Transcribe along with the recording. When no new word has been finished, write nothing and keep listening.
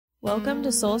Welcome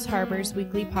to Souls Harbor's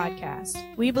weekly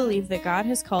podcast. We believe that God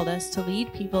has called us to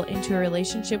lead people into a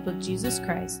relationship with Jesus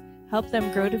Christ, help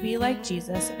them grow to be like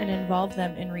Jesus, and involve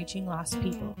them in reaching lost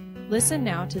people. Listen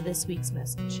now to this week's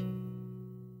message.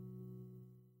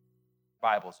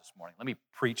 Bibles this morning. Let me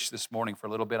preach this morning for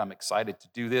a little bit. I'm excited to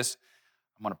do this.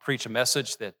 I'm going to preach a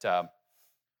message that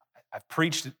I've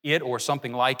preached it or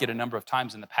something like it a number of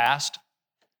times in the past,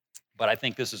 but I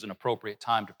think this is an appropriate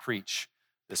time to preach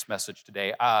this message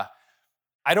today.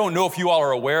 I don't know if you all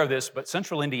are aware of this, but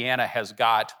Central Indiana has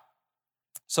got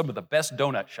some of the best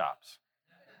donut shops.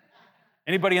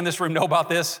 Anybody in this room know about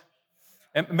this?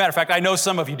 And matter of fact, I know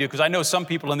some of you do, because I know some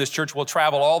people in this church will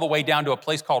travel all the way down to a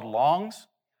place called Long's.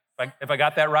 If I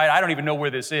got that right, I don't even know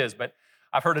where this is, but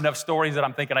I've heard enough stories that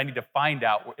I'm thinking I need to find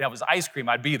out. If it was ice cream,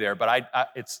 I'd be there, but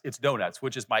it's donuts,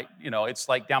 which is it's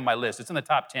like down my list. It's in the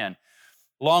top 10.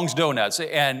 Long's Donuts.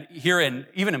 And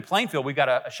even in Plainfield, we've got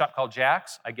a shop called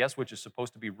Jack's, I guess, which is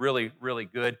supposed to be really, really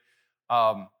good.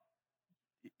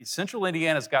 Central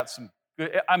Indiana's got some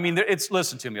good,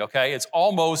 listen to me, okay? It's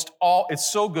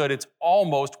so good, it's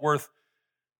almost worth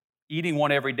eating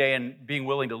one every day and being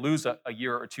willing to lose a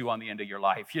year or two on the end of your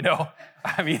life, you know?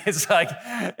 It's like,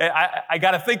 I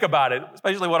got to think about it,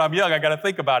 especially when I'm young. I got to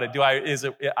think about it.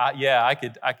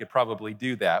 I could probably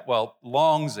do that. Well,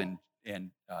 Long's and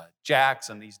Jack's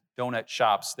and these donut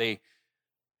shops, they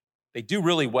do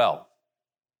really well.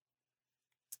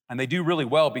 And they do really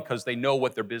well because they know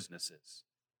what their business is.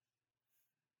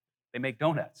 They make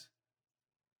donuts.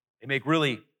 They make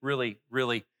really, really,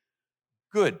 really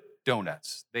good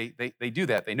donuts. They do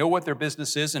that. They know what their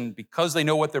business is, and because they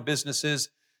know what their business is,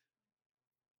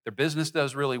 their business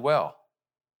does really well.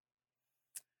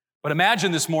 But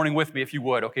imagine this morning with me, if you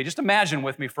would, okay? Just imagine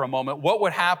with me for a moment what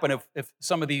would happen if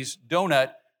some of these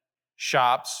donut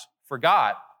shops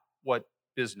forgot what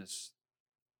business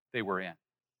they were in.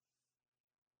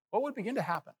 What would begin to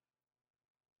happen?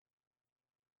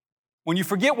 When you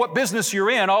forget what business you're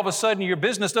in, all of a sudden your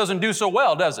business doesn't do so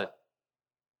well, does it?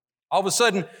 All of a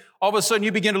sudden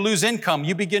you begin to lose income.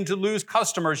 You begin to lose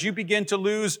customers. You begin to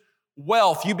lose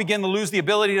wealth. You begin to lose the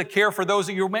ability to care for those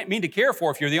that you mean to care for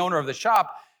if you're the owner of the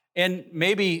shop. And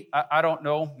maybe, I don't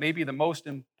know, maybe the most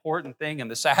important thing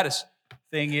and the saddest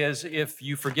thing is if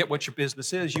you forget what your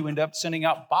business is, you end up sending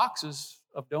out boxes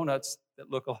of donuts that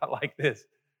look a lot like this.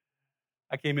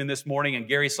 I came in this morning and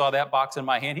Gary saw that box in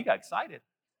my hand. He got excited.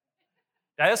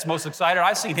 That's the most excited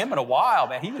I've seen him in a while,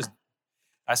 man.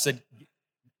 I said,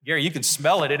 Gary, you can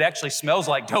smell it. It actually smells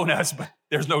like donuts, but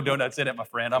there's no donuts in it, my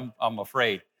friend. I'm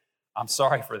afraid. I'm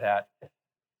sorry for that.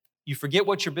 You forget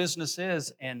what your business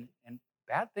is, and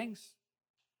bad things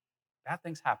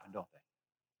happen, don't they?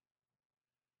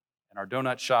 And our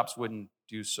donut shops wouldn't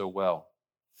do so well.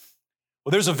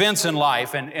 Well, there's events in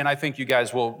life, and I think you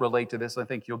guys will relate to this. I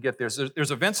think you'll get this.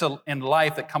 There's events in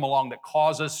life that come along that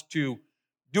cause us to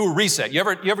do a reset. You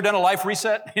ever done a life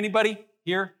reset? Anybody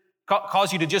here?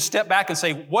 Cause you to just step back and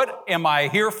say, what am I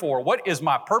here for? What is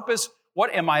my purpose?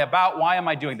 What am I about? Why am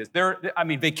I doing this?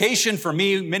 Vacation for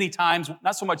me, many times,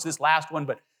 not so much this last one,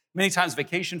 but many times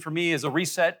vacation for me is a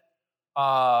reset.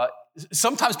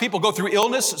 Sometimes people go through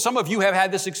illness. Some of you have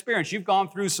had this experience. You've gone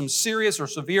through some serious or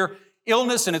severe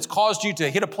illness, and it's caused you to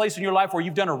hit a place in your life where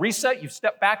you've done a reset. You've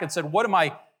stepped back and said, what am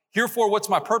I here for? What's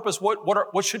my purpose?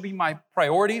 What should be my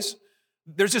priorities?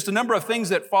 There's just a number of things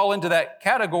that fall into that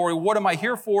category. What am I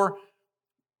here for?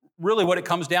 Really, what it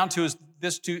comes down to is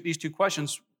these two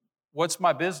questions. What's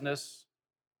my business?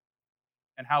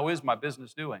 And how is my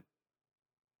business doing?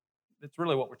 That's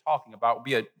really what we're talking about,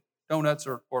 be it donuts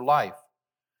or life.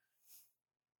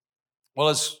 Well,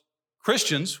 as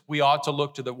Christians, we ought to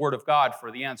look to the Word of God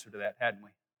for the answer to that, hadn't we?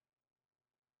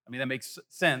 That makes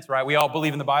sense, right? We all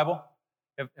believe in the Bible.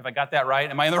 Have I got that right?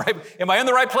 Am I in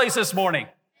the right place this morning?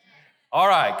 All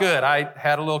right, good. I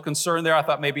had a little concern there. I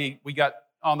thought maybe we got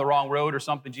on the wrong road or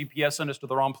something. GPS sent us to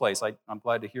the wrong place. I'm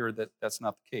glad to hear that that's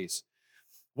not the case.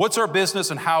 What's our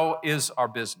business and how is our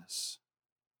business?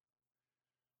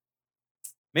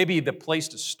 Maybe the place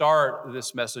to start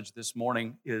this message this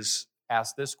morning is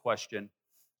ask this question: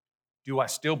 do I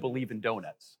still believe in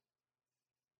donuts?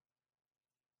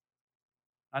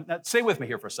 Now, stay with me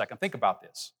here for a second. Think about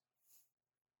this.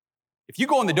 If you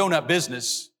go in the donut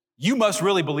business, you must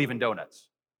really believe in donuts.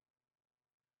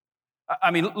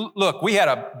 Look, we had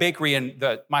a bakery in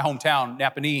my hometown,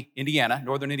 Napanee, Indiana,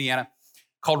 northern Indiana,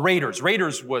 called Raiders.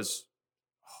 Raiders would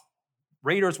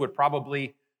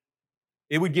probably,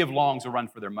 it would give Long's a run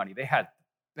for their money. They had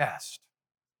best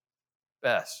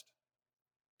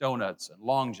donuts and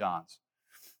Long Johns.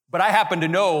 But I happen to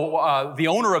know the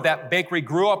owner of that bakery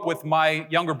grew up with my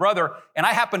younger brother, and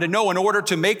I happen to know in order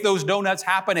to make those donuts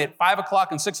happen at 5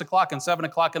 o'clock and 6 o'clock and 7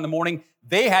 o'clock in the morning,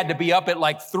 they had to be up at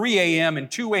like 3 a.m.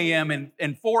 and 2 a.m.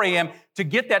 and 4 a.m. to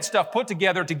get that stuff put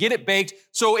together, to get it baked.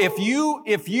 So if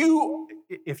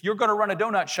you're going to run a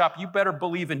donut shop, you better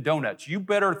believe in donuts. You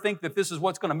better think that this is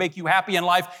what's going to make you happy in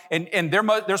life. And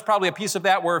there's probably a piece of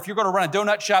that where if you're going to run a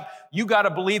donut shop, you got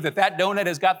to believe that that donut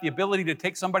has got the ability to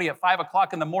take somebody at 5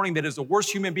 o'clock in the morning that is the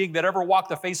worst human being that ever walked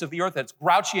the face of the earth, that's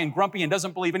grouchy and grumpy and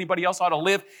doesn't believe anybody else ought to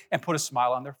live, and put a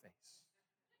smile on their face.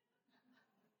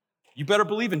 You better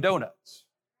believe in donuts.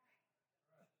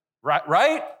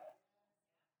 Right?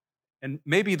 And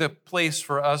maybe the place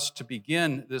for us to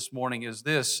begin this morning is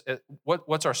this.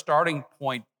 What's our starting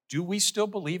point? Do we still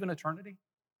believe in eternity?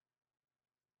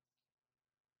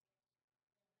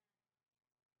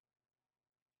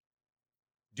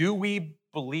 Do we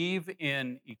believe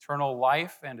in eternal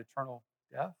life and eternal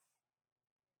death?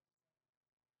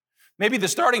 Maybe the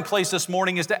starting place this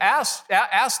morning is to ask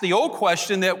the old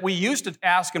question that we used to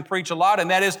ask and preach a lot, and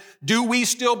that is, do we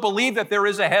still believe that there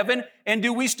is a heaven? And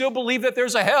do we still believe that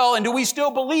there's a hell? And do we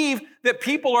still believe that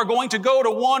people are going to go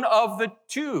to one of the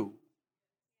two?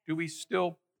 Do we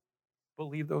still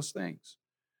believe those things?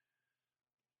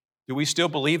 Do we still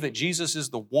believe that Jesus is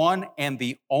the one and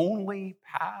the only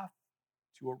path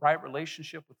to a right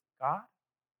relationship with God?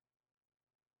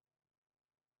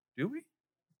 Do we?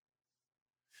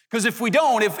 Because if we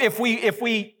don't, if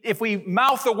we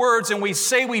mouth the words and we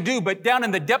say we do, but down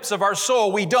in the depths of our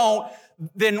soul we don't,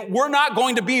 then we're not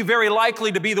going to be very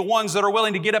likely to be the ones that are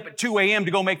willing to get up at 2 a.m.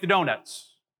 to go make the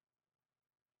donuts.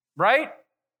 Right?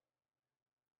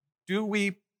 Do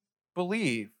we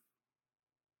believe?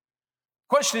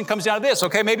 Question comes down to this,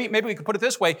 okay? Maybe we could put it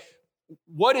this way.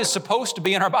 What is supposed to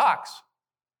be in our box?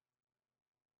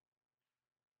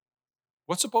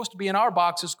 What's supposed to be in our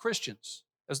box as Christians,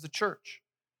 as the church?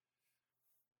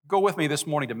 Go with me this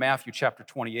morning to Matthew chapter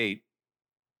 28.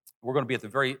 We're going to be at the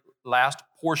very last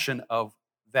portion of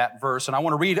that verse. And I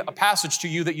want to read a passage to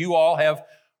you that you all have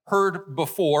heard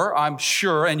before, I'm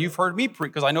sure, and you've heard me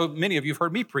preach, because I know many of you have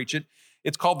heard me preach it.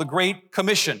 It's called the Great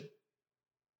Commission.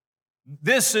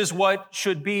 This is what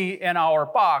should be in our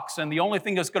box. And the only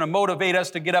thing that's going to motivate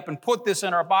us to get up and put this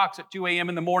in our box at 2 a.m.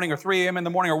 in the morning or 3 a.m. in the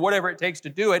morning or whatever it takes to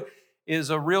do it is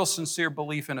a real sincere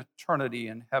belief in eternity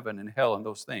and heaven and hell and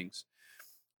those things.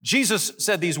 Jesus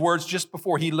said these words just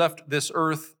before he left this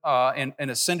earth and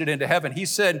ascended into heaven. He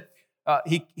said,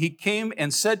 he came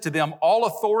and said to them, all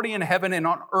authority in heaven and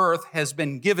on earth has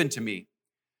been given to me.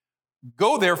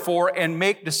 Go therefore and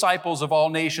make disciples of all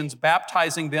nations,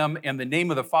 baptizing them in the name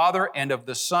of the Father and of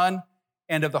the Son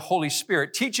and of the Holy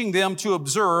Spirit, teaching them to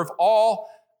observe all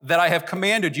that I have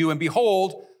commanded you. And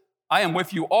behold, I am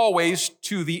with you always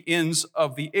to the ends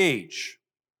of the age.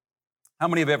 How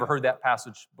many have ever heard that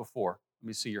passage before? Let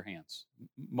me see your hands.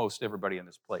 Most everybody in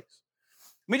this place.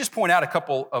 Let me just point out a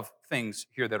couple of things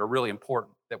here that are really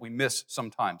important that we miss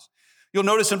sometimes. You'll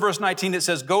notice in verse 19 it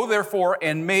says, go therefore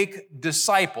and make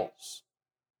disciples.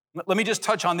 Let me just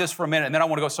touch on this for a minute and then I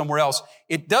want to go somewhere else.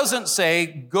 It doesn't say,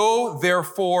 go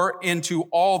therefore into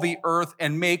all the earth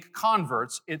and make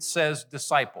converts. It says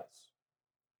disciples.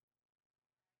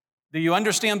 Do you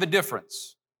understand the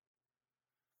difference?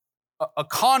 A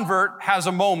convert has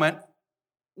a moment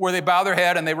where they bow their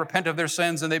head and they repent of their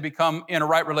sins and they become in a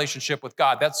right relationship with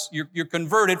God. You're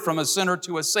converted from a sinner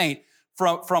to a saint,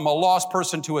 from a lost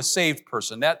person to a saved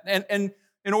person. And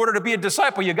in order to be a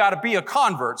disciple, you got to be a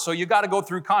convert. So you got to go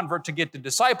through convert to get to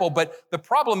disciple. But the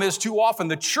problem is too often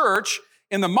the church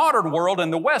in the modern world, in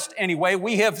the West anyway,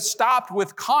 we have stopped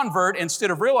with convert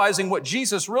instead of realizing what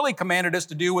Jesus really commanded us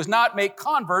to do was not make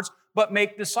converts, but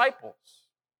make disciples.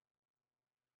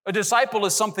 A disciple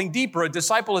is something deeper. A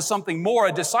disciple is something more.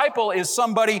 A disciple is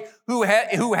somebody who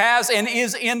has and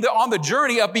is on the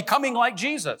journey of becoming like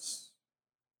Jesus.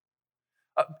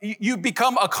 You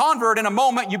become a convert in a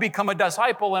moment. You become a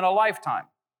disciple in a lifetime.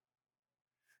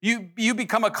 You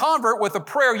become a convert with a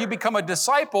prayer. You become a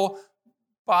disciple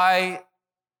by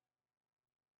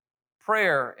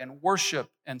prayer and worship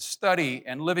and study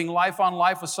and living life on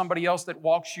life with somebody else that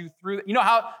walks you through it. You know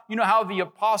how the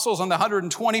apostles and the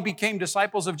 120 became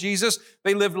disciples of Jesus?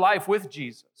 They lived life with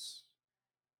Jesus.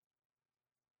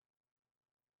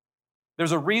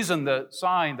 There's a reason the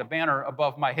sign, the banner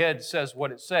above my head says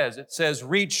what it says. It says,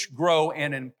 reach, grow,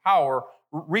 and empower.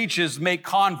 Reach is make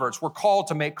converts. We're called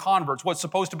to make converts. What's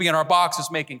supposed to be in our box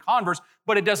is making converts,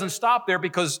 but it doesn't stop there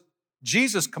because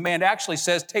Jesus' command actually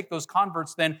says, take those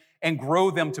converts then and grow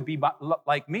them to be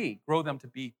like me, grow them to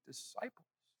be disciples.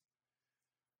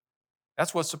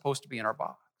 That's what's supposed to be in our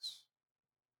box.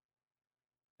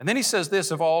 And then he says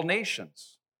this, of all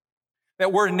nations.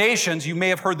 That word nations, you may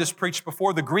have heard this preached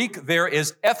before. The Greek there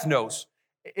is ethnos.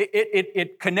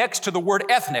 It connects to the word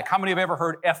ethnic. How many have ever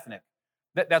heard ethnic?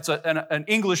 That's an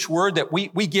English word that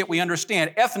we get, we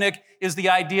understand. Ethnic is the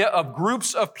idea of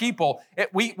groups of people.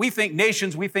 We think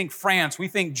nations, we think France, we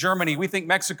think Germany, we think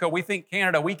Mexico, we think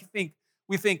Canada, we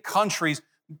think countries.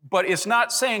 But it's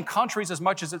not saying countries as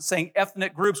much as it's saying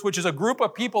ethnic groups, which is a group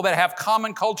of people that have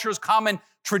common cultures, common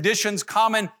traditions,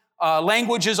 common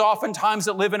languages oftentimes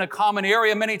that live in a common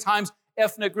area, many times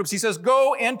ethnic groups. He says,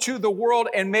 go into the world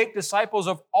and make disciples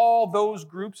of all those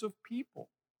groups of people.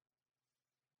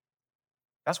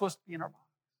 That's what's in our lives.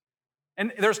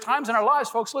 And there's times in our lives,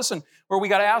 folks, listen, where we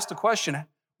got to ask the question,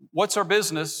 what's our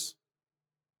business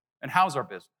and how's our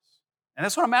business? And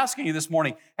that's what I'm asking you this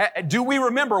morning. Do we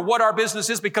remember what our business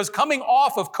is? Because coming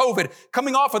off of COVID,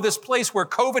 coming off of this place where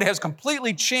COVID has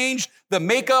completely changed the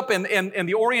makeup and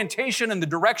the orientation and the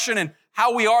direction and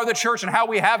how we are the church and how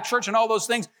we have church and all those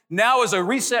things, now is a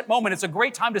reset moment. It's a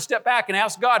great time to step back and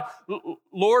ask God,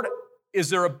 Lord, is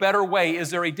there a better way? Is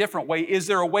there a different way? Is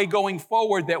there a way going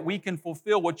forward that we can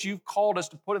fulfill what you've called us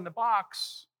to put in the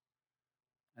box?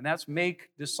 And that's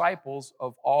make disciples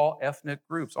of all ethnic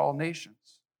groups, all nations.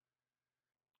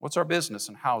 What's our business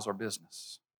and how's our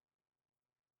business?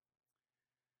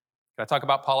 Can I talk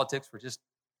about politics for just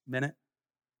a minute?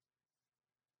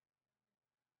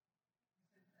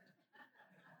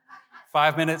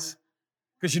 Five minutes?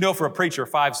 Because you know for a preacher,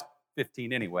 5's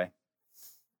 15 anyway.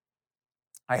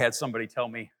 I had somebody tell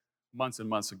me months and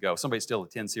months ago, somebody still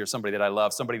attends here, somebody that I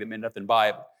love, somebody that meant nothing by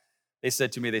it. They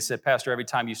said to me, Pastor, every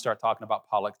time you start talking about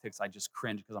politics, I just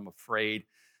cringe because I'm afraid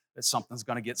that something's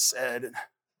going to get said.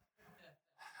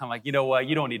 I'm like, you know what?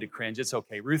 You don't need to cringe. It's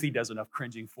okay. Ruthie does enough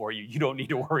cringing for you. You don't need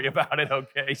to worry about it,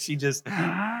 okay? She just,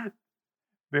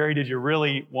 Barry, did you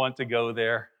really want to go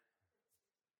there?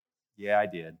 Yeah, I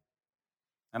did.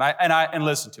 And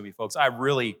listen to me, folks. I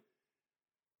really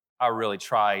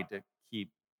tried to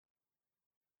keep.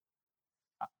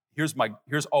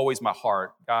 Here's always my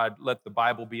heart. God, let the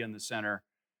Bible be in the center,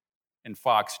 and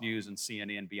Fox News and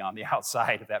CNN be on the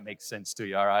outside, if that makes sense to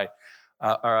you. All right,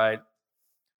 all right.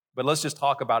 But let's just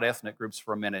talk about ethnic groups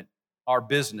for a minute. Our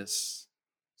business.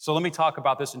 So let me talk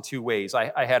about this in two ways.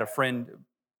 I had a friend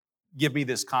give me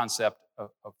this concept a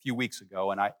few weeks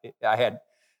ago, and I had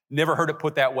never heard it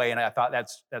put that way, and I thought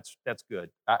that's good.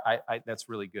 That's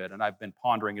really good, and I've been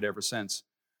pondering it ever since.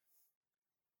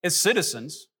 As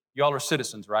citizens, y'all are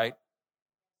citizens, right?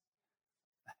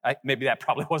 Maybe that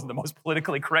probably wasn't the most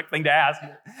politically correct thing to ask.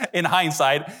 In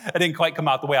hindsight, I didn't quite come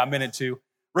out the way I meant it to.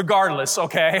 Regardless,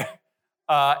 okay?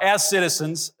 As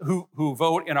citizens who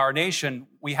vote in our nation,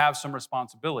 we have some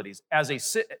responsibilities. As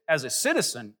a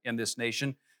citizen in this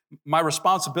nation, my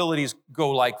responsibilities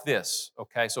go like this,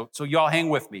 okay? So y'all hang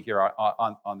with me here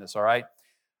on this, all right?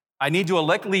 I need to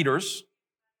elect leaders.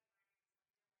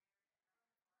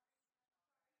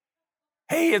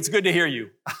 Hey, it's good to hear you,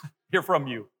 hear from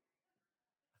you.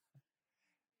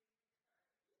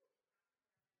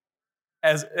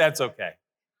 That's okay.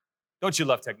 Don't you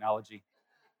love technology?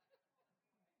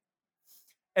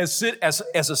 As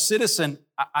a citizen,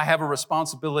 I have a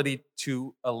responsibility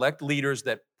to elect leaders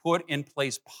that put in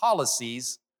place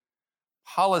policies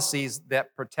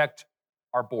that protect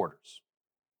our borders.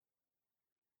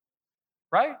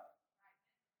 Right?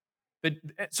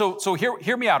 So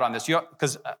hear me out on this,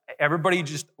 because everybody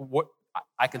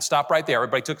I can stop right there.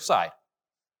 Everybody took a side.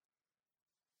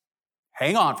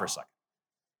 Hang on for a second.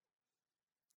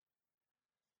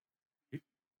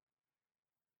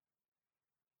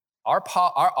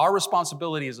 Our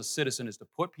responsibility as a citizen is to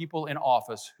put people in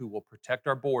office who will protect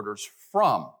our borders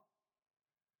from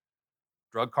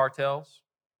drug cartels,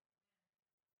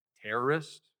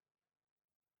 terrorists,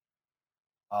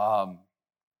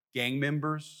 gang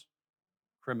members,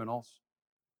 criminals.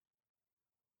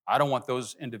 I don't want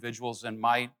those individuals in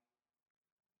my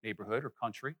neighborhood or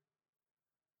country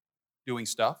doing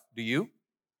stuff. Do you?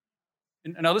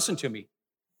 And now listen to me.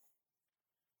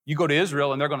 You go to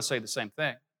Israel and they're going to say the same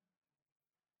thing.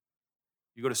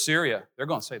 You go to Syria, they're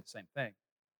going to say the same thing.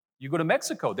 You go to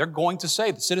Mexico, they're going to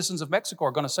say, the citizens of Mexico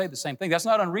are going to say the same thing. That's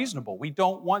not unreasonable.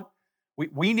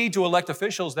 We need to elect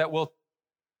officials that will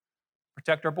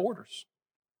protect our borders.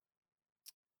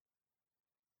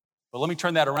 But let me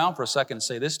turn that around for a second and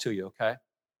say this to you, okay?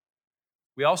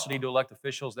 We also need to elect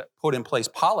officials that put in place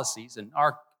policies, and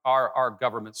our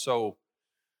government's so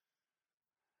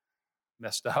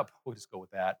messed up, we'll just go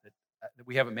with that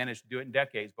we haven't managed to do it in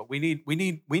decades, but we need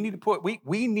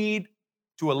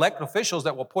to elect officials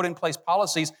that will put in place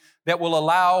policies that will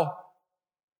allow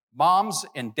moms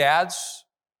and dads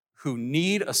who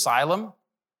need asylum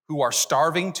who are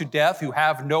starving to death, who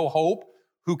have no hope,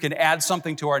 who can add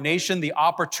something to our nation, the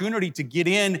opportunity to get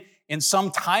in some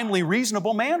timely,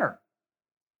 reasonable manner.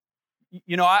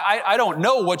 You know, I don't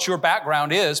know what your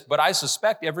background is, but I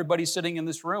suspect everybody sitting in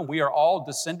this room, we are all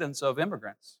descendants of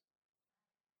immigrants.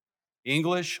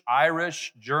 English,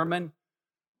 Irish, German,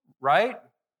 right?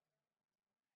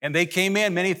 And they came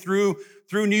in, many through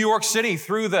New York City,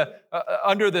 through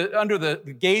under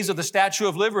the gaze of the Statue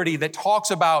of Liberty that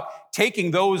talks about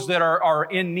taking those that are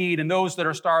in need and those that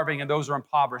are starving and those that are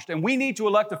impoverished. And we need to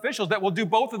elect officials that will do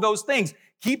both of those things.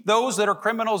 Keep those that are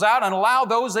criminals out and allow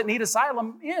those that need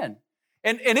asylum in.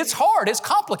 And it's hard. It's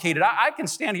complicated. I can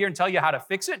stand here and tell you how to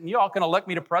fix it, and you all can elect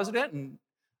me to president, and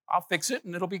I'll fix it,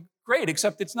 and it'll be great,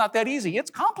 except it's not that easy. It's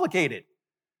complicated.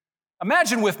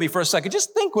 Imagine with me for a second.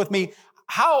 Just think with me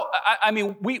how,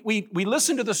 we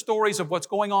listen to the stories of what's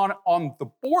going on the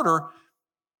border,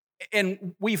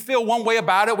 and we feel one way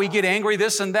about it. We get angry,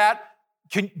 this and that.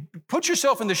 Put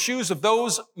yourself in the shoes of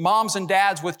those moms and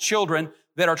dads with children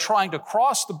that are trying to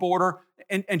cross the border.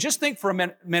 And just think for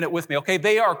a minute with me, okay?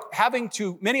 They are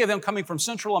many of them coming from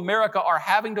Central America are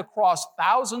having to cross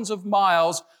thousands of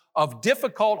miles of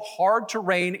difficult, hard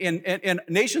terrain in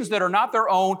nations that are not their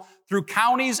own, through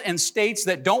counties and states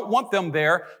that don't want them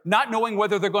there, not knowing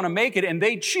whether they're going to make it, and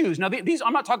they choose. Now,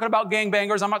 I'm not talking about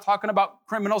gangbangers. I'm not talking about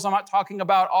criminals. I'm not talking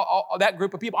about all that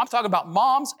group of people. I'm talking about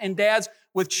moms and dads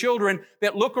with children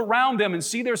that look around them and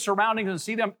see their surroundings and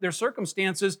see their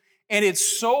circumstances. And it's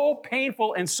so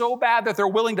painful and so bad that they're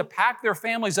willing to pack their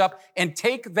families up and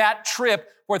take that trip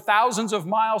for thousands of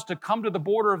miles to come to the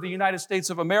border of the United States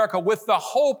of America with the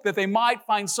hope that they might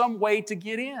find some way to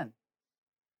get in.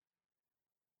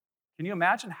 Can you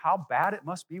imagine how bad it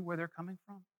must be where they're coming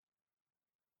from?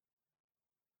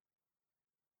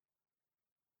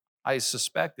 I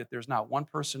suspect that there's not one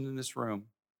person in this room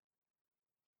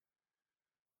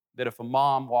that if a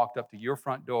mom walked up to your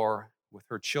front door with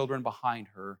her children behind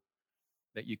her,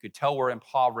 that you could tell were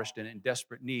impoverished and in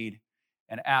desperate need,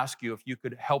 and ask you if you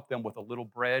could help them with a little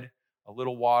bread, a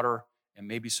little water, and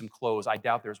maybe some clothes. I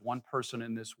doubt there's one person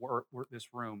in this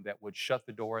room that would shut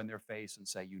the door in their face and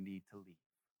say, you need to leave.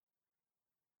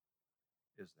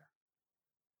 Is there?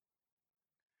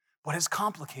 But it's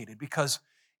complicated because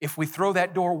if we throw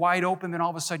that door wide open, then all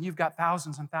of a sudden you've got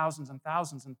thousands and thousands and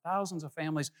thousands and thousands of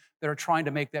families that are trying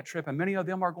to make that trip, and many of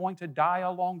them are going to die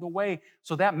along the way.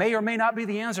 So that may or may not be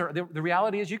the answer. The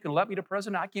reality is you can elect me to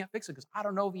president. I can't fix it because I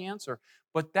don't know the answer.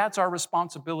 But that's our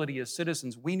responsibility as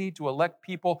citizens. We need to elect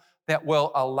people that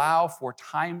will allow for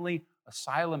timely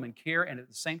asylum and care, and at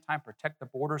the same time protect the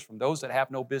borders from those that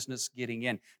have no business getting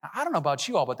in. Now, I don't know about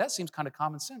you all, but that seems kind of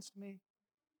common sense to me.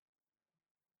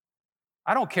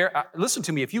 I don't care. Listen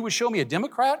to me. If you would show me a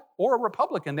Democrat or a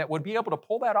Republican that would be able to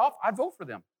pull that off, I'd vote for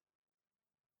them.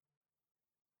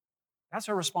 That's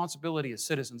our responsibility as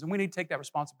citizens, and we need to take that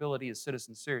responsibility as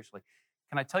citizens seriously.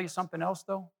 Can I tell you something else,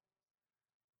 though?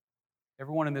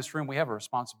 Everyone in this room, we have a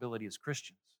responsibility as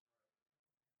Christians.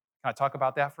 Can I talk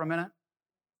about that for a minute?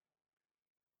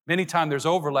 Many times there's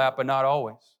overlap, but not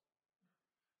always.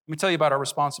 Let me tell you about our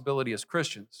responsibility as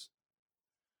Christians,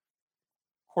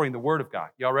 according to the Word of God.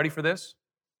 Y'all ready for this?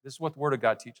 This is what the Word of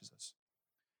God teaches us.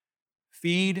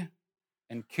 Feed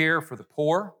and care for the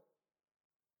poor,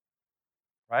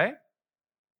 right?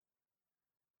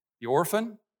 The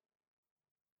orphan,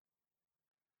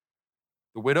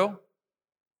 the widow,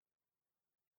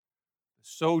 the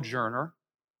sojourner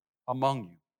among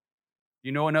you.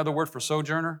 You know another word for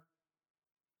sojourner?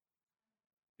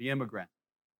 The immigrant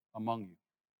among you.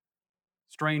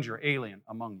 Stranger, alien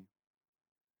among you.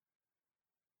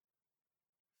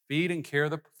 Feed and care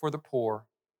for the poor,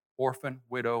 orphan,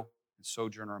 widow, and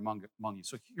sojourner among you.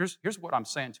 So here's what I'm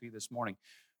saying to you this morning.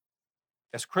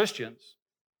 As Christians,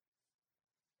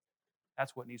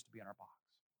 that's what needs to be in our box.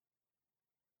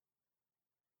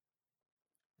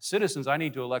 As citizens, I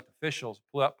need to elect officials,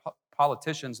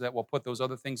 politicians that will put those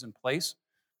other things in place.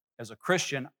 As a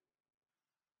Christian,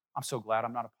 I'm so glad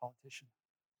I'm not a politician.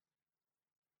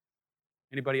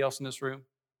 Anybody else in this room?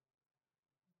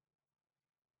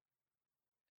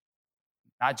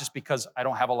 Not just because I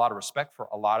don't have a lot of respect for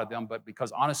a lot of them, but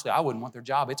because honestly, I wouldn't want their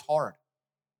job. It's hard.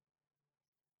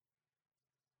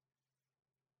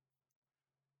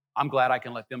 I'm glad I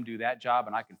can let them do that job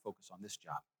and I can focus on this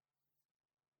job.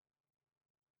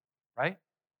 Right?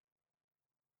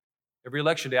 Every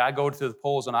election day, I go to the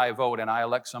polls and I vote and I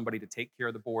elect somebody to take care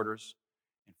of the borders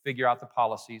and figure out the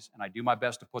policies, and I do my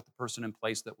best to put the person in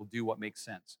place that will do what makes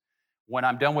sense. When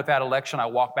I'm done with that election, I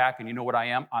walk back and you know what I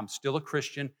am? I'm still a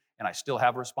Christian, and I still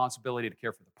have a responsibility to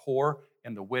care for the poor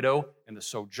and the widow and the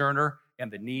sojourner and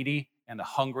the needy and the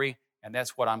hungry And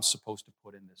that's what I'm supposed to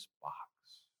put in this box.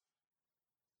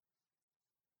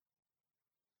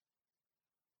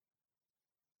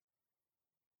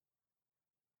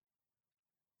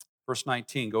 Verse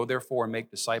 19, go therefore and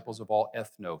make disciples of all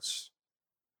ethnic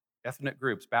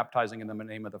groups, baptizing in the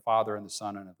name of the Father and the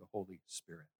Son and of the Holy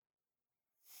Spirit.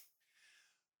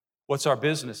 What's our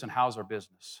business and how's our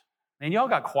business? Man, y'all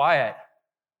got quiet.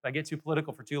 Did I get too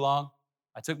political for too long?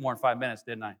 I took more than 5 minutes,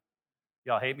 didn't I?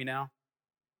 Y'all hate me now?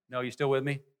 No, you still with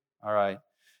me? All right.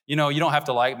 You know, you don't have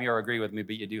to like me or agree with me,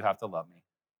 but you do have to love me.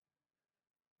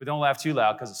 But don't laugh too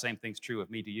loud because the same thing's true of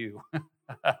me to you.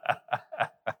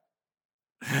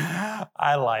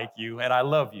 I like you and I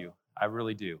love you. I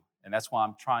really do. And that's why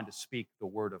I'm trying to speak the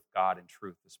word of God in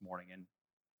truth this morning. And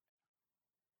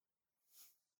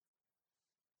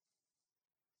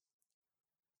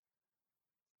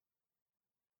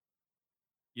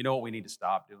you know what we need to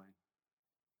stop doing?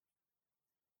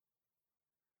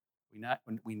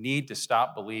 We need to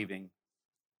stop believing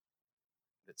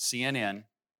that CNN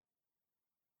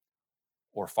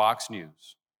or Fox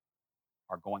News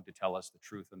are going to tell us the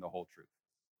truth and the whole truth.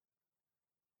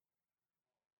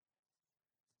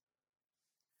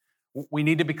 We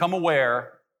need to become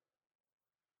aware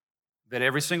that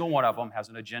every single one of them has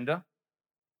an agenda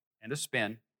and a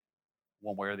spin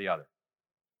one way or the other.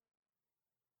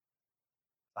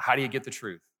 So how do you get the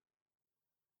truth?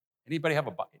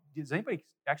 Does anybody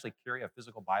actually carry a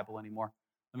physical Bible anymore?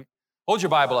 Hold your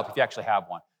Bible up if you actually have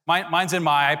one. Mine's in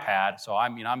my iPad, so all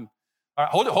right,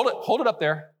 hold it up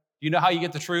there. Do you know how you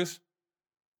get the truth?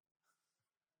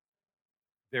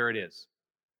 There it is.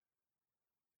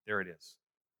 There it is.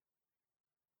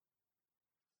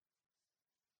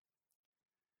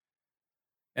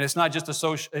 And it's not just a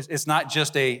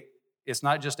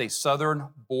southern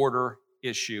border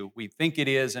issue. We think it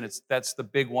is, and that's the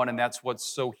big one, and that's what's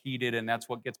so heated, and that's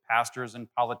what gets pastors and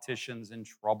politicians in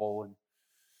trouble.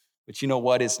 But you know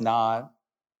what? It's not.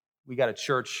 We got a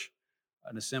church,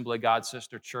 an Assembly of God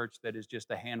Sister church that is just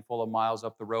a handful of miles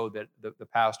up the road that the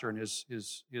pastor and his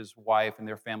wife and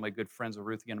their family, good friends of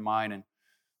Ruthie and mine, and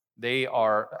they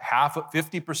are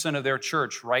 50% of their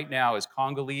church right now is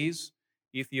Congolese,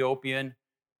 Ethiopian,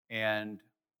 and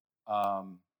not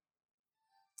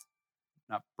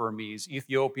Burmese,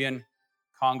 Ethiopian,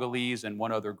 Congolese, and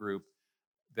one other group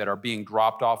that are being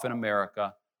dropped off in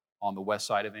America on the west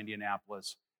side of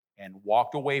Indianapolis and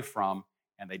walked away from,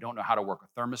 and they don't know how to work a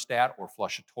thermostat or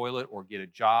flush a toilet or get a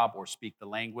job or speak the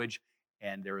language,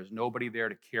 and there is nobody there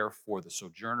to care for the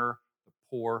sojourner, the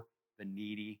poor, the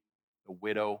needy, the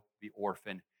widow, the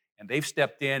orphan. And they've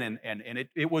stepped in, and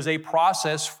it was a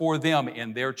process for them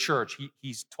in their church.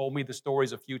 He's told me the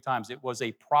stories a few times. It was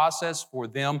a process for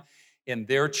them in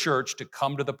their church to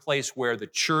come to the place where the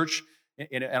church,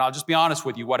 and I'll just be honest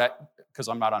with you, because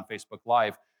I'm not on Facebook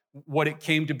Live, what it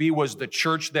came to be was the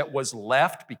church that was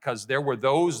left, because there were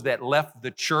those that left the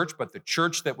church, but the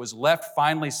church that was left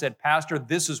finally said, Pastor,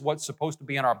 this is what's supposed to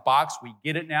be in our box. We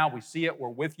get it now. We see it. We're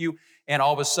with you. And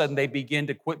all of a sudden, they begin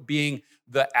to quit being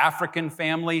the African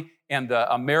family and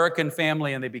the American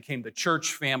family, and they became the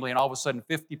church family. And all of a sudden,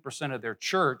 50% of their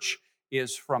church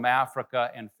is from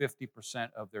Africa, and 50%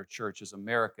 of their church is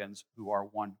Americans who are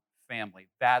one family.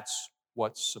 That's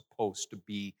what's supposed to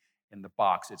be in the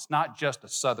box. It's not just a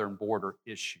southern border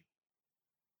issue.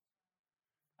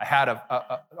 I had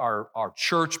our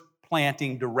church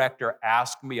planting director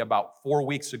ask me about 4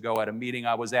 weeks ago at a meeting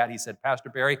I was at. He said, Pastor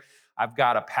Barry, I've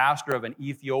got a pastor of an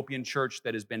Ethiopian church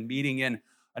that has been meeting in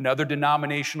another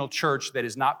denominational church that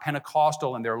is not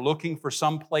Pentecostal, and they're looking for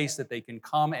some place that they can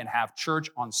come and have church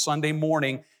on Sunday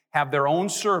morning, have their own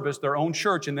service, their own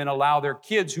church, and then allow their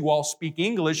kids who all speak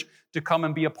English to come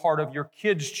and be a part of your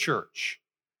kids' church.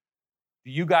 Do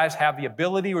you guys have the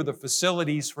ability or the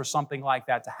facilities for something like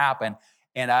that to happen?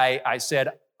 And I said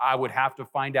I would have to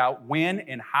find out when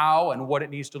and how and what it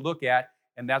needs to look at,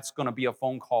 and that's going to be a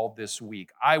phone call this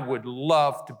week. I would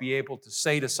love to be able to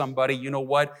say to somebody, you know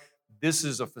what, this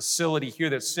is a facility here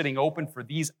that's sitting open for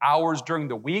these hours during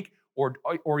the week,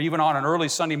 or even on an early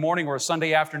Sunday morning or a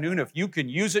Sunday afternoon. If you can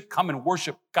use it, come and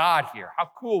worship God here. How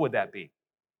cool would that be?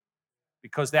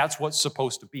 Because that's what's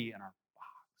supposed to be in our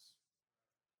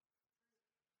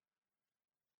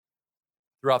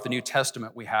Throughout the New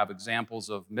Testament, we have examples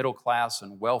of middle-class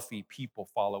and wealthy people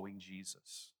following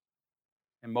Jesus.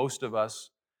 And most of us,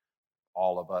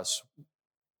 all of us,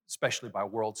 especially by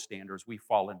world standards, we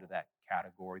fall into that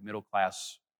category,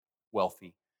 middle-class,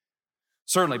 wealthy.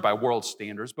 Certainly by world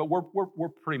standards, but we're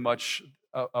pretty much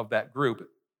of that group.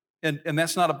 And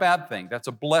that's not a bad thing. That's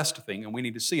a blessed thing, and we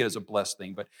need to see it as a blessed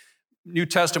thing. But New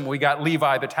Testament, we got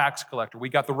Levi, the tax collector. We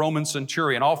got the Roman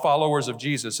centurion, all followers of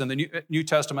Jesus. In the New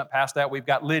Testament, past that, we've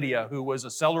got Lydia, who was a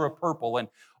seller of purple and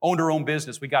owned her own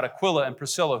business. We got Aquila and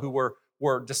Priscilla, who were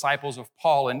disciples of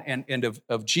Paul and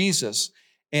of Jesus.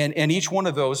 And each one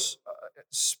of those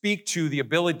speak to the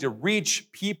ability to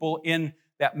reach people in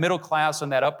that middle class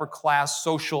and that upper class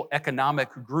social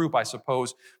economic group, I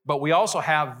suppose. But we also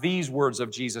have these words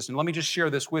of Jesus. And let me just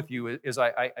share this with you as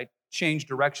I change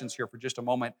directions here for just a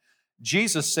moment.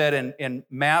 Jesus said in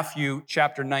Matthew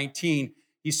chapter 19,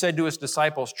 he said to his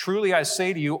disciples, "Truly I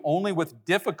say to you, only with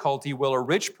difficulty will a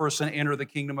rich person enter the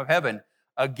kingdom of heaven.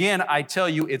 Again, I tell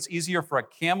you, it's easier for a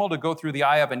camel to go through the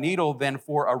eye of a needle than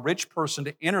for a rich person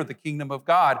to enter the kingdom of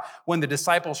God." When the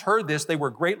disciples heard this, they were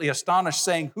greatly astonished,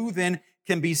 saying, "Who then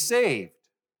can be saved?"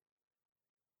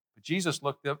 But Jesus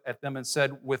looked up at them and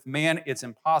said, "With man it's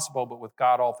impossible, but with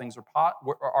God all things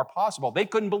are possible." They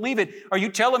couldn't believe it. "Are you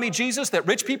telling me, Jesus, that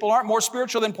rich people aren't more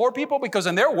spiritual than poor people?" Because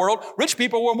in their world, rich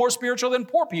people were more spiritual than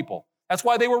poor people. That's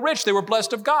why they were rich. They were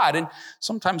blessed of God. And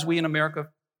sometimes we in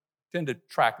America tend to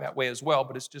track that way as well,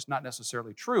 but it's just not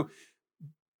necessarily true.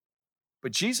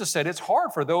 But Jesus said it's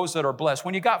hard for those that are blessed.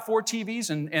 When you got 4 TVs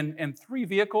and 3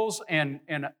 vehicles and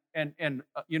a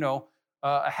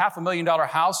 $500,000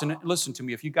 house, and listen to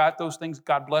me, if you got those things,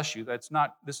 God bless you.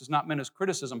 This is not meant as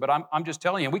criticism, but I'm just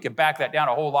telling you, we could back that down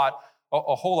a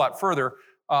whole lot further.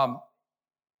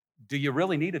 Do you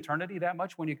really need eternity that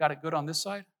much when you got it good on this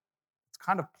side? It's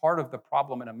kind of part of the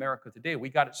problem in America today. We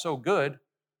got it so good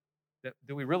that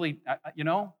do we really, you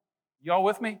all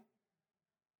with me?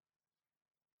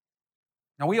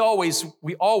 Now we always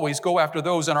go after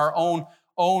those in our own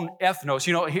ethnos.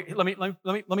 Here,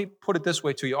 let me put it this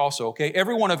way to you also, okay?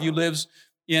 Every one of you lives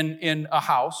in a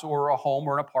house or a home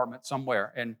or an apartment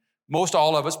somewhere. And most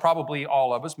all of us, probably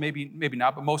all of us, maybe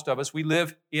not, but most of us, we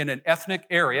live in an ethnic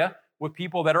area with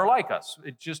people that are like us.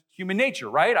 It's just human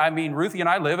nature, right? I mean, Ruthie and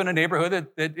I live in a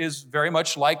neighborhood that is very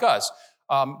much like us.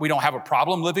 We don't have a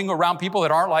problem living around people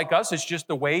that aren't like us. It's just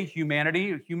the way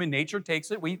human nature takes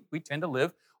it. We tend to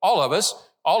live, all of us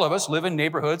live in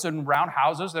neighborhoods and around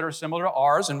houses that are similar to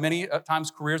ours, and many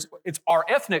times careers. It's our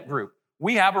ethnic group.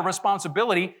 We have a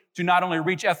responsibility to not only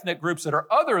reach ethnic groups that are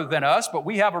other than us, but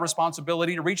we have a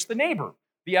responsibility to reach the neighbor,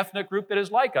 the ethnic group that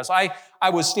is like us. I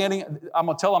was standing, I'm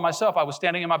going to tell on myself, I was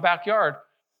standing in my backyard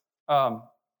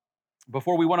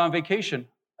before we went on vacation,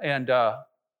 and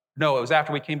no, it was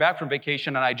after we came back from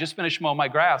vacation, and I just finished mowing my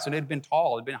grass, and it had been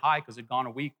tall, it had been high because it had gone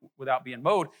a week without being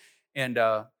mowed, and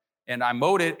I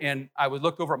mowed it, and I would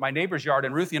look over at my neighbor's yard,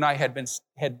 and Ruthie and I had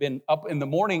been up in the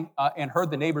morning and heard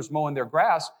the neighbors mowing their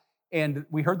grass, and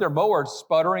we heard their mower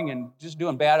sputtering and just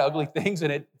doing bad, ugly things,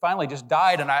 and it finally just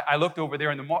died, and I looked over there,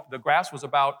 and the grass was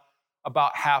about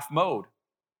half mowed.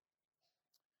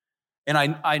 And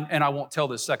I won't tell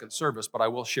this second service, but I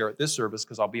will share it this service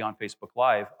because I'll be on Facebook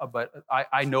Live. But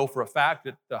I know for a fact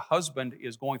that the husband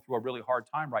is going through a really hard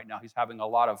time right now. He's having a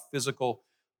lot of physical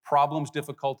problems,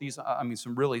 difficulties.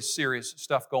 Some really serious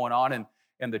stuff going on.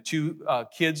 And the 2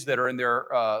 kids that are in their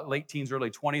late teens, early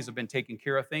 20s have been taking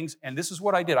care of things. And this is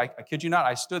what I did. I kid you not.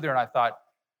 I stood there and I thought,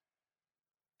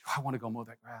 do I want to go mow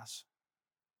that grass?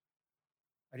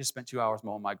 I just spent 2 hours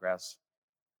mowing my grass.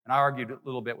 And I argued a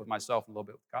little bit with myself and a little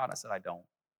bit with God. I said, I don't.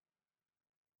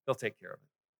 They'll take care of it.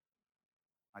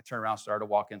 I turned around, started to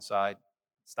walk inside,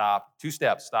 stopped, 2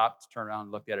 steps, stopped, turned around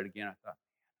and looked at it again. I thought,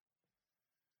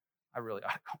 I really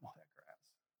ought to go mow that grass.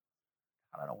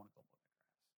 God, I don't want to go mow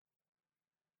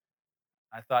that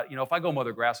grass. I thought, if I go mow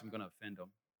the grass, I'm going to offend them.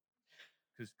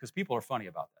 Because people are funny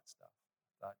about that stuff.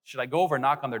 I thought, should I go over and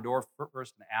knock on their door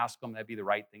first and ask them? That'd be the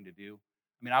right thing to do.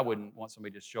 I wouldn't want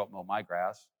somebody to just show up and mow my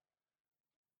grass.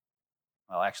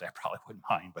 Well, actually, I probably wouldn't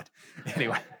mind, but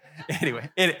anyway.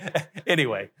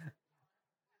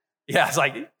 Yeah, it's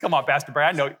like, come on, Pastor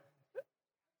Brad, I know.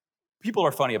 People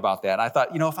are funny about that. I thought,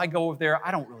 if I go over there,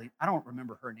 I don't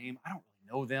remember her name. I don't really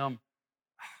know them.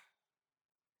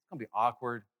 It's going to be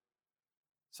awkward.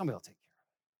 Somebody will take care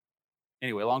of it.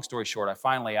 Anyway, long story short, I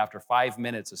finally, after 5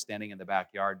 minutes of standing in the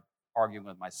backyard arguing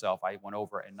with myself, I went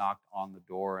over and knocked on the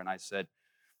door, and I said,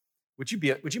 would you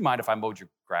mind if I mowed your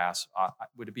grass?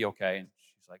 Would it be okay? And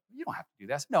she's like, you don't have to do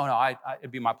that. I said, no, it'd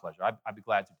be my pleasure. I'd be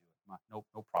glad to do it. No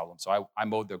problem. So I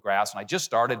mowed the grass, and I just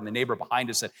started, and the neighbor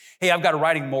behind us said, hey, I've got a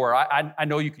riding mower. I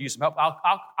know you could use some help.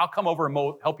 I'll come over and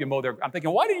help you mow there. I'm thinking,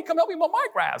 why didn't you come help me mow my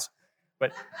grass?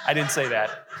 But I didn't say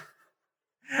that.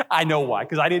 I know why,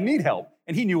 because I didn't need help.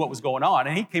 And he knew what was going on,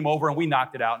 and he came over, and we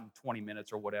knocked it out in 20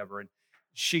 minutes or whatever. And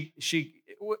she,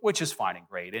 which is fine and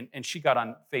great. And she got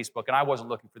on Facebook, and I wasn't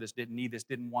looking for this, didn't need this,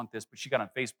 didn't want this, but she got on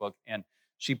Facebook and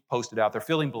she posted out there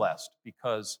feeling blessed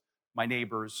because my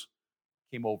neighbors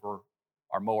came over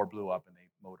our mower blew up and they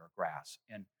mowed our grass.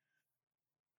 And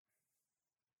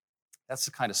that's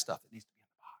the kind of stuff that needs to be in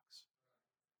the box.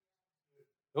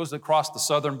 Those that cross the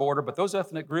southern border, but those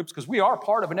ethnic groups, because we are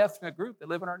part of an ethnic group that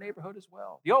live in our neighborhood as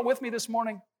well. You all with me this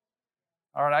morning?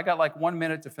 All right, I got like 1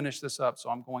 minute to finish this up, so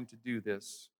I'm going to do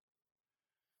this.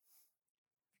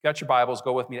 If you got your Bibles,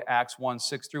 go with me to Acts 1,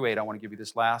 6 through 8. I want to give you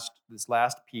this last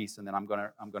piece, and then I'm going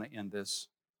to end this.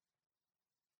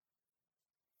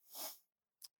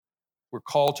 We're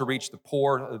called to reach the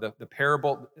poor. The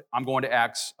parable. I'm going to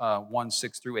Acts 1,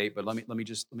 6 through 8. But let me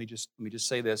just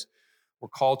say this: we're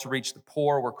called to reach the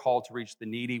poor. We're called to reach the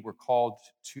needy. We're called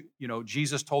to,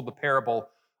 Jesus told the parable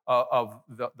of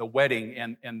the wedding,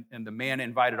 and the man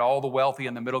invited all the wealthy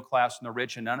and the middle class and the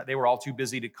rich, and they were all too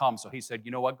busy to come. So he said,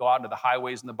 you know what? Go out into the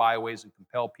highways and the byways and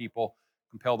compel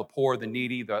the poor, the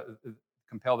needy,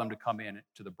 compel them to come in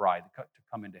to the bride, to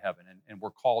come into heaven. And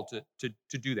we're called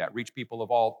to do that, reach people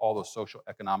of all those social,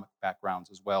 economic backgrounds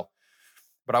as well.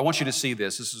 But I want you to see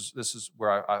this. This is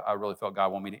where I really felt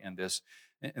God wanted me to end this.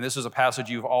 And this is a passage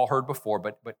you've all heard before,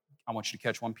 but I want you to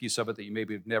catch one piece of it that you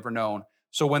maybe have never known.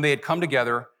 So when they had come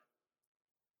together,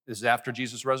 this is after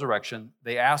Jesus' resurrection,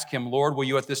 they asked him, Lord, will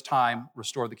you at this time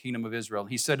restore the kingdom of Israel?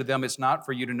 He said to them, it's not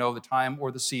for you to know the time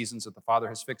or the seasons that the Father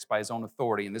has fixed by his own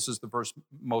authority. And this is the verse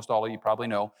most all of you probably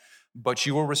know. But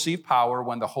you will receive power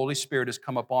when the Holy Spirit has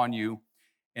come upon you,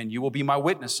 and you will be my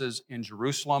witnesses in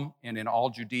Jerusalem and in all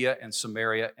Judea and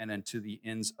Samaria and into the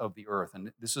ends of the earth.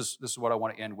 And this is what I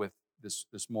want to end with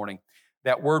this morning.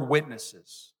 That word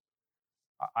witnesses.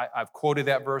 I've quoted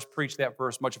that verse, preached that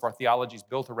verse. Much of our theology is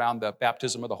built around the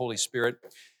baptism of the Holy Spirit.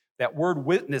 That word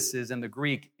witnesses in the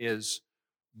Greek is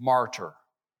martyr.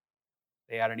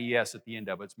 They add an ES at the end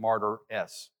of it. It's martyr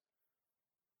S.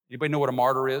 Anybody know what a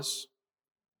martyr is?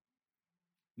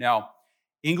 Now,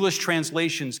 English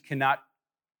translations cannot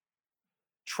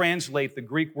translate the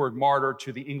Greek word martyr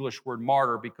to the English word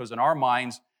martyr, because in our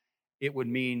minds, it would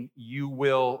mean you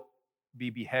will be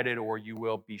beheaded, or you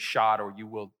will be shot, or you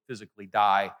will physically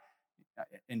die.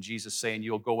 And Jesus saying,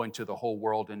 you'll go into the whole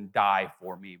world and die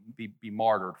for me, be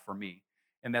martyred for me.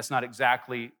 And that's not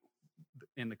exactly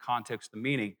in the context of the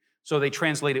meaning. So they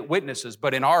translate it witnesses.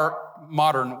 But in our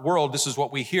modern world, this is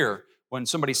what we hear. When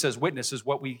somebody says witnesses,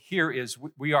 what we hear is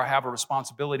we have a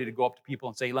responsibility to go up to people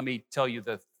and say, let me tell you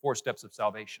the 4 steps of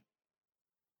salvation.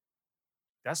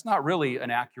 That's not really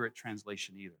an accurate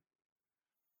translation either.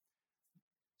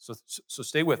 So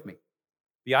stay with me.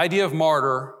 The idea of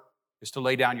martyr is to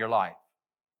lay down your life.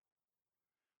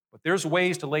 But there's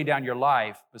ways to lay down your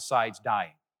life besides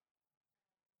dying.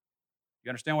 You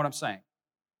understand what I'm saying?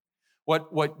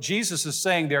 What Jesus is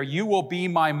saying there, you will be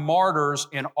my martyrs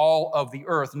in all of the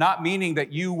earth, not meaning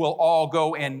that you will all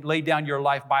go and lay down your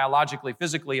life biologically,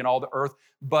 physically in all the earth,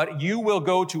 but you will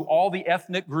go to all the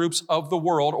ethnic groups of the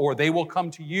world, or they will come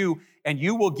to you, and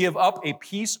you will give up a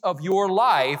piece of your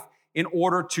life in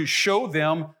order to show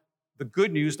them the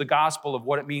good news, the gospel of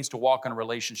what it means to walk in a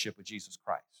relationship with Jesus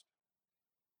Christ.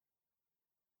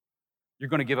 You're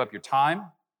going to give up your time.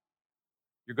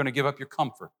 You're going to give up your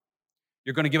comfort.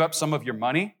 You're going to give up some of your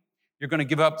money. You're going to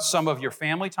give up some of your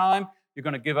family time. You're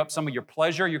going to give up some of your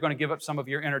pleasure. You're going to give up some of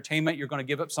your entertainment. You're going to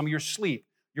give up some of your sleep.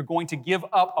 You're going to give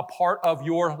up a part of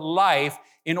your life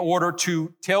in order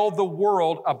to tell the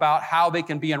world about how they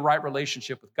can be in right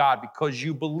relationship with God, because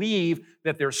you believe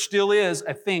that there still is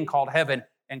a thing called heaven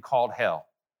and called hell.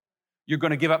 You're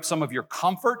going to give up some of your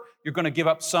comfort. You're going to give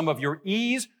up some of your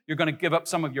ease. You're going to give up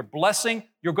some of your blessing.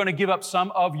 You're going to give up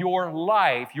some of your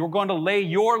life. You're going to lay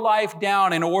your life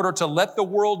down in order to let the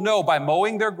world know, by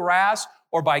mowing their grass,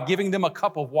 or by giving them a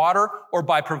cup of water, or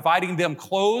by providing them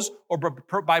clothes, or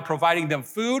by providing them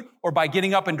food, or by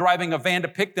getting up and driving a van to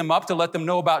pick them up to let them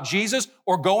know about Jesus,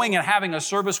 or going and having a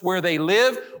service where they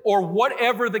live, or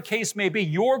whatever the case may be.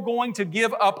 You're going to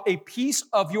give up a piece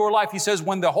of your life. He says,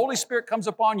 when the Holy Spirit comes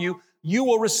upon you, you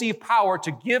will receive power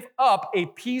to give up a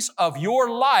piece of your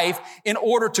life in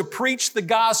order to preach the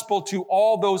gospel to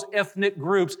all those ethnic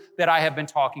groups that I have been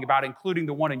talking about, including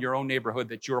the one in your own neighborhood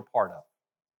that you're a part of.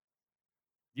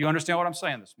 Do you understand what I'm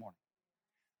saying this morning?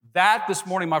 That this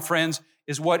morning, my friends,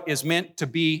 is what is meant to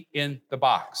be in the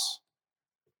box.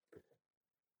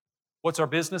 What's our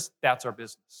business? That's our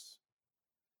business.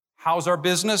 How's our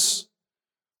business?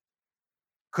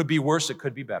 Could be worse, it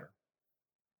could be better.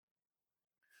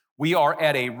 We are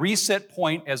at a reset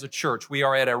point as a church. We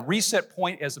are at a reset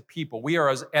point as a people. We are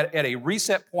at a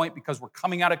reset point because we're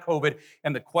coming out of COVID,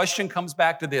 and the question comes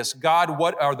back to this: God,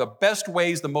 what are the best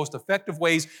ways, the most effective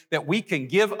ways that we can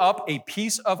give up a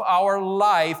piece of our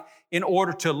life in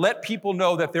order to let people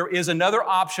know that there is another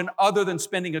option other than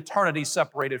spending eternity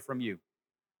separated from you?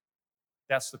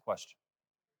 That's the question.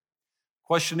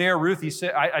 Questionnaire, Ruthie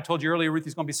said, I told you earlier,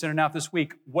 Ruthie's going to be sending out this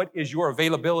week. What is your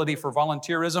availability for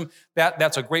volunteerism?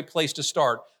 That's a great place to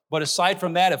start. But aside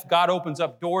from that, if God opens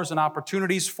up doors and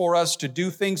opportunities for us to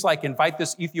do things like invite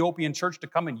this Ethiopian church to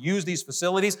come and use these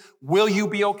facilities, will you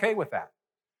be okay with that?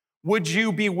 Would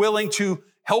you be willing to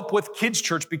help with kids'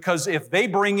 church? Because if they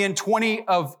bring in 20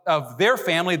 of their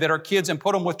family that are kids and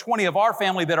put them with 20 of our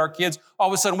family that are kids, all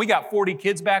of a sudden we got 40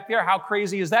 kids back there. How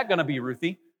crazy is that going to be,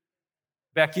 Ruthie?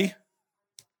 Becky?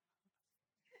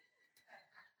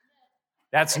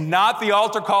 That's not the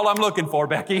altar call I'm looking for,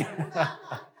 Becky.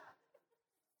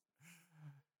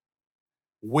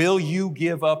 Will you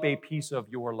give up a piece of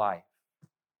your life?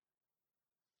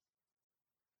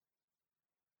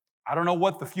 I don't know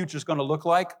what the future is going to look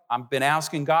like. I've been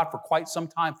asking God for quite some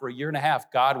time, for a year and a half.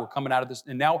 God, we're coming out of this,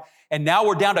 and now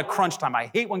we're down to crunch time.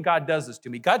 I hate when God does this to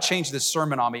me. God changed this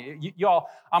sermon on me. Y'all,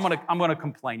 I'm gonna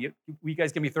complain. You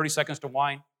guys give me 30 seconds to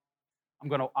whine? I'm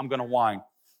gonna whine.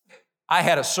 I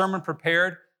had a sermon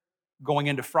prepared going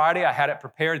into Friday. I had it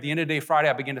prepared. At the end of the day, Friday,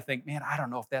 I began to think, man, I don't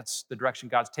know if that's the direction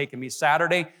God's taking me.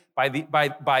 Saturday,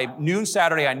 by noon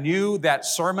Saturday, I knew that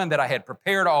sermon that I had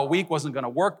prepared all week wasn't going to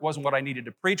work, wasn't what I needed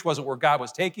to preach, wasn't where God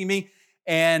was taking me.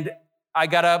 And I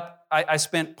got up, I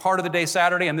spent part of the day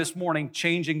Saturday and this morning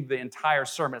changing the entire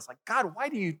sermon. It's like, God, why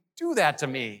do you do that to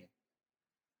me?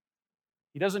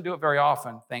 He doesn't do it very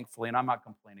often, thankfully, and I'm not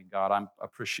complaining, God. I'm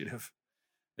appreciative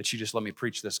that you just let me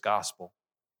preach this gospel.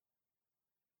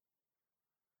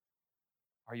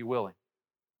 Are you willing?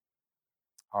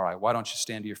 All right, why don't you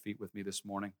stand to your feet with me this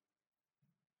morning?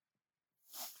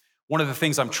 One of the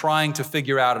things I'm trying to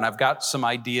figure out, and I've got some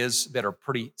ideas that are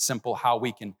pretty simple, how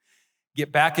we can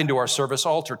get back into our service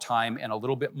altar time in a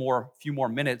few more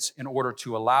minutes in order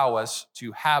to allow us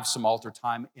to have some altar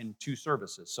time in 2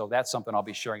 services. So that's something I'll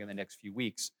be sharing in the next few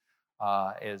weeks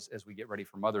as we get ready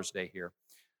for Mother's Day here.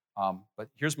 But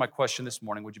here's my question this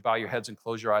morning. Would you bow your heads and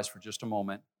close your eyes for just a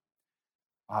moment?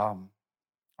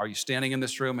 Are you standing in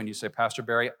this room and you say, Pastor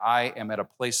Barry, I am at a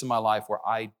place in my life where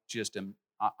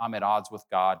I'm at odds with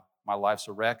God. My life's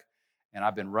a wreck, and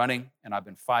I've been running, and I've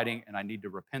been fighting, and I need to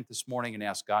repent this morning and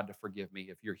ask God to forgive me.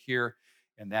 If you're here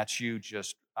and that's you,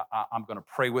 I'm going to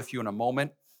pray with you in a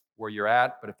moment where you're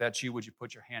at. But if that's you, would you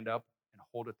put your hand up and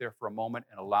hold it there for a moment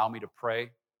and allow me to pray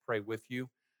with you?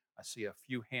 I see a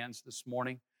few hands this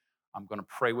morning. I'm going to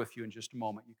pray with you in just a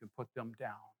moment. You can put them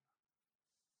down.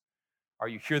 Are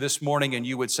you here this morning and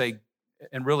you would say,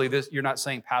 and really you're not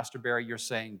saying Pastor Barry, you're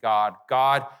saying God,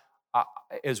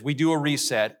 as we do a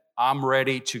reset, I'm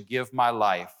ready to give my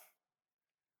life.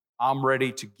 I'm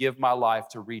ready to give my life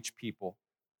to reach people.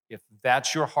 If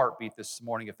that's your heartbeat this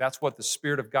morning, if that's what the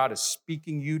Spirit of God is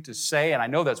speaking you to say, and I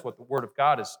know that's what the Word of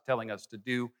God is telling us to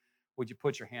do, would you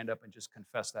put your hand up and just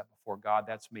confess that before God?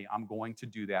 That's me. I'm going to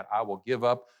do that. I will give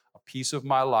up a piece of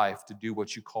my life to do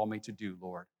what you call me to do,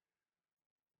 Lord.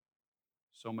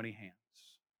 So many hands.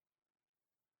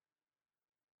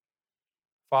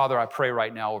 Father, I pray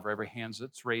right now over every hand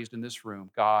that's raised in this room.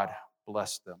 God,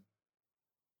 bless them.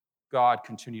 God,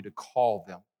 continue to call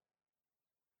them.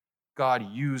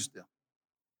 God, use them.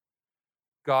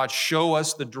 God, show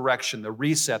us the direction, the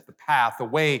reset, the path, the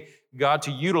way, God,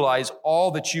 to utilize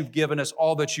all that you've given us,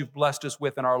 all that you've blessed us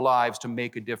with in our lives to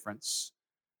make a difference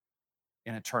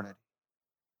in eternity.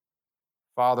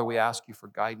 Father, we ask you for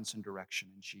guidance and direction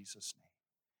in Jesus' name.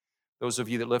 Those of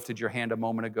you that lifted your hand a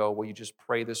moment ago, will you just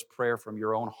pray this prayer from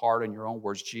your own heart and your own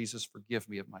words? Jesus, forgive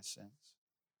me of my sins.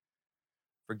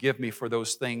 Forgive me for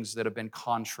those things that have been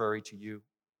contrary to you.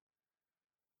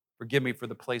 Forgive me for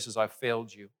the places I've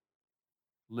failed you.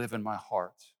 Live in my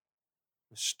heart.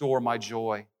 Restore my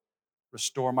joy.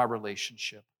 Restore my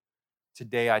relationship.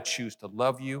 Today I choose to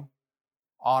love you,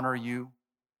 honor you,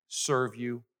 serve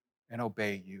you, and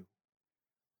obey you.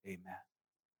 Amen.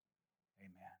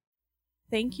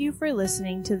 Thank you for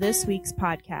listening to this week's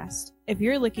podcast. If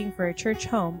you're looking for a church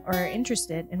home or are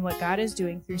interested in what God is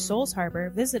doing through Souls Harbor,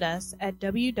 visit us at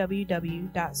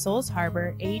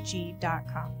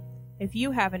www.soulsharborag.com. If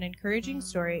you have an encouraging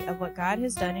story of what God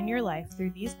has done in your life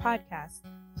through these podcasts,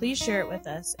 please share it with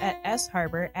us at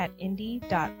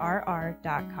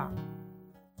sharbor@indy.rr.com.